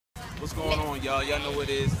What's going on, y'all? Y'all know what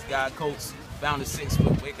it is. It's Guy Coates, founder 6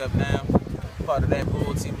 Foot Wake Up Now, part of that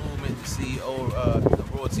royalty movement, the CEO of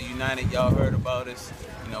the Royalty United. Y'all heard about us.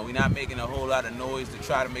 You know, we're not making a whole lot of noise to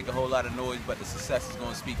try to make a whole lot of noise, but the success is going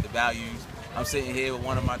to speak the values. I'm sitting here with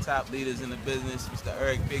one of my top leaders in the business, Mr.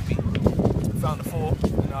 Eric Bigby. Found the full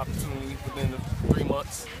an opportunity within the 3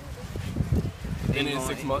 months. And in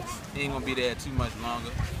 6 months. He ain't gonna be there too much longer.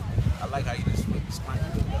 I like how you just flip the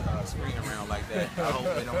screen around like that. I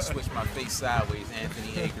hope they don't switch my face sideways.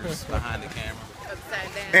 Anthony Akers behind the camera.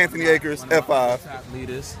 Upside down. Anthony Akers, F5. Top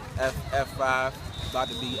leaders, F5, about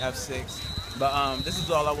to be F6. But this is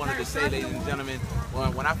all I wanted to say, ladies and gentlemen.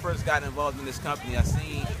 When I first got involved in this company, I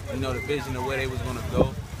seen, you know, the vision of where they was gonna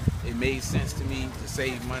go. It made sense to me to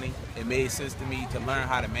save money. It made sense to me to learn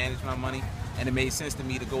how to manage my money, and it made sense to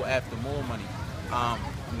me to go after more money.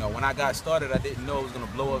 You know, when I got started, I didn't know it was going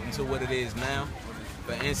to blow up into what it is now.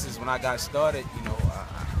 For instance, when I got started, you know,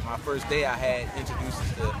 my first day I had introduced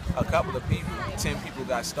to a couple of people. 10 people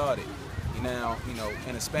got started. You know,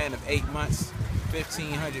 in a span of 8 months,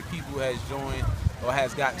 1,500 people has joined or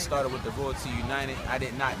has gotten started with the Royalty United. I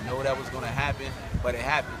did not know that was going to happen, but it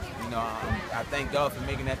happened. You know, I thank God for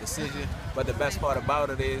making that decision. But the best part about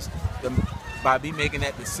it is, by me making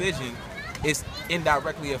that decision, it's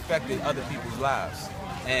indirectly affected other people's lives.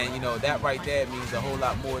 And, you know, that right there means a whole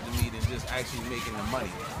lot more to me than just actually making the money.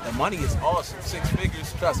 The money is awesome. 6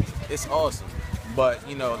 figures, trust me, it's awesome. But,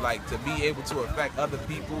 you know, like, to be able to affect other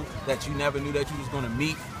people that you never knew that you was going to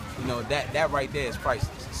meet, you know, that right there is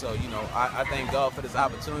priceless. So, you know, I thank God for this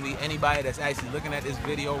opportunity. Anybody that's actually looking at this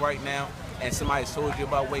video right now and somebody's told you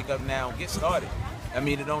about Wake Up Now, get started. I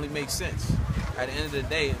mean, it only makes sense. At the end of the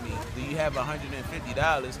day, I mean, do you have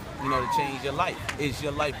 $150, you know, to change your life? Is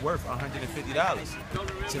your life worth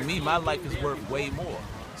 $150? To me, my life is worth way more.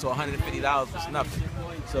 So $150 is nothing.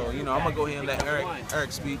 So, you know, I'm gonna go ahead and let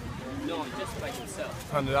Eric speak.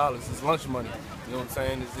 $100 is lunch money. You know what I'm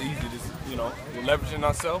saying? It's easy. You know, we're leveraging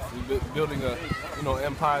ourselves. We're building a, you know,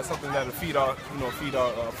 empire, something that'll feed our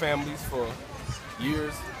families for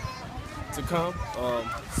years to come.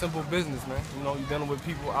 Simple business, man. You know, you're dealing with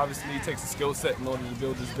people. Obviously, it takes a skill set in order to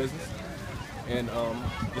build this business, and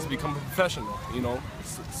just become a professional. You know,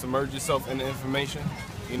 submerge yourself in the information.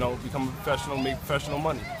 You know, become a professional, make professional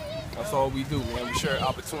money. That's all we do, man. We share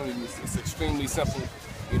opportunities. It's extremely simple.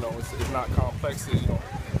 You know, it's not complex. You know,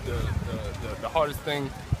 the hardest thing,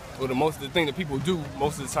 or the thing that people do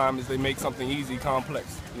most of the time is they make something easy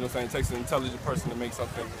complex. You know what I'm saying? It takes an intelligent person to make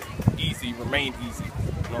something easy remain easy.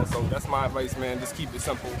 You know, so that's my advice, man. Just keep it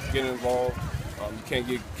simple. Get involved. You can't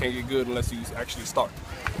get good unless you actually start.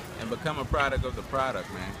 And become a product of the product,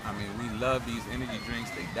 man. I mean, we love these energy drinks.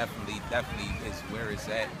 They definitely is where it's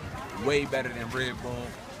at. Way better than Red Bull.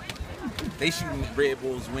 They shooting Red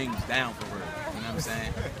Bull's wings down for real. You know what I'm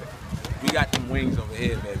saying? We got them wings over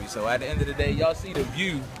here, baby. So at the end of the day, y'all see the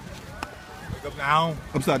view. Wake up now.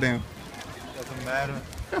 Upside down. Doesn't matter.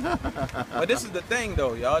 But this is the thing,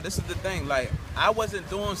 though, y'all. This is the thing. Like, I wasn't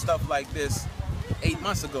doing stuff like this 8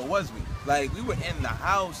 months ago, was we? Like, we were in the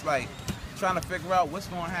house, like, trying to figure out what's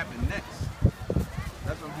going to happen next.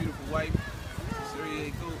 That's my beautiful wife,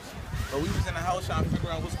 Celluar Coates. But we was in the house trying to figure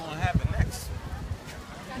out what's going to happen next.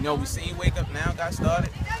 You know, we seen Wake Up Now, got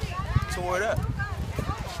started, tore it up.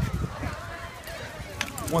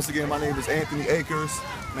 Once again, my name is Anthony Akers.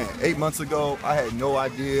 Man, 8 months ago, I had no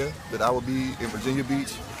idea that I would be in Virginia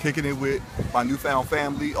Beach, kicking it with my newfound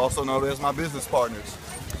family, also known as my business partners.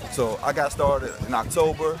 So I got started in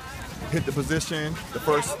October, hit the position, the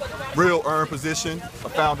first real earned position, a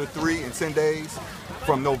founder 3 in 10 days.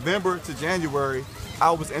 From November to January,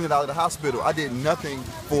 I was in and out of the hospital. I did nothing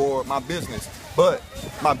for my business, but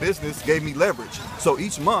my business gave me leverage. So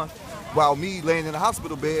each month, while me laying in the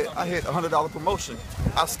hospital bed, I hit a $100 promotion.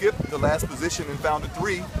 I skipped the last position in founder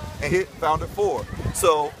 3 and hit founder 4.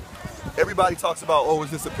 So everybody talks about, oh,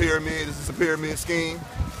 is this a pyramid? Is this a pyramid scheme?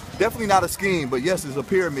 Definitely not a scheme, but yes, it's a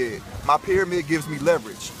pyramid. My pyramid gives me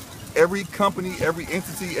leverage. Every company, every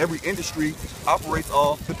entity, every industry operates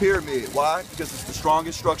off the pyramid. Why? Because it's the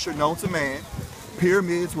strongest structure known to man.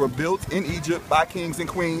 Pyramids were built in Egypt by kings and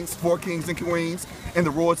queens, for kings and queens. In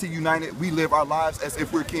the Royalty United, we live our lives as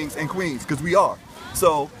if we're kings and queens, because we are.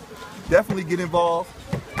 So definitely get involved.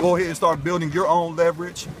 Go ahead and start building your own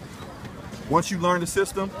leverage. Once you learn the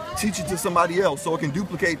system, teach it to somebody else so it can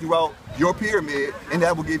duplicate throughout your pyramid, and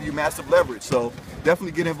that will give you massive leverage. So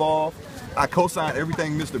definitely get involved. I co-sign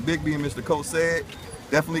everything Mr. Bigby and Mr. Coates said.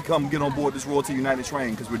 Definitely come get on board this Royalty United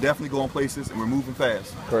train, because we're definitely going places and we're moving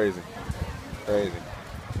fast. Crazy. Crazy.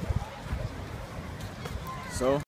 So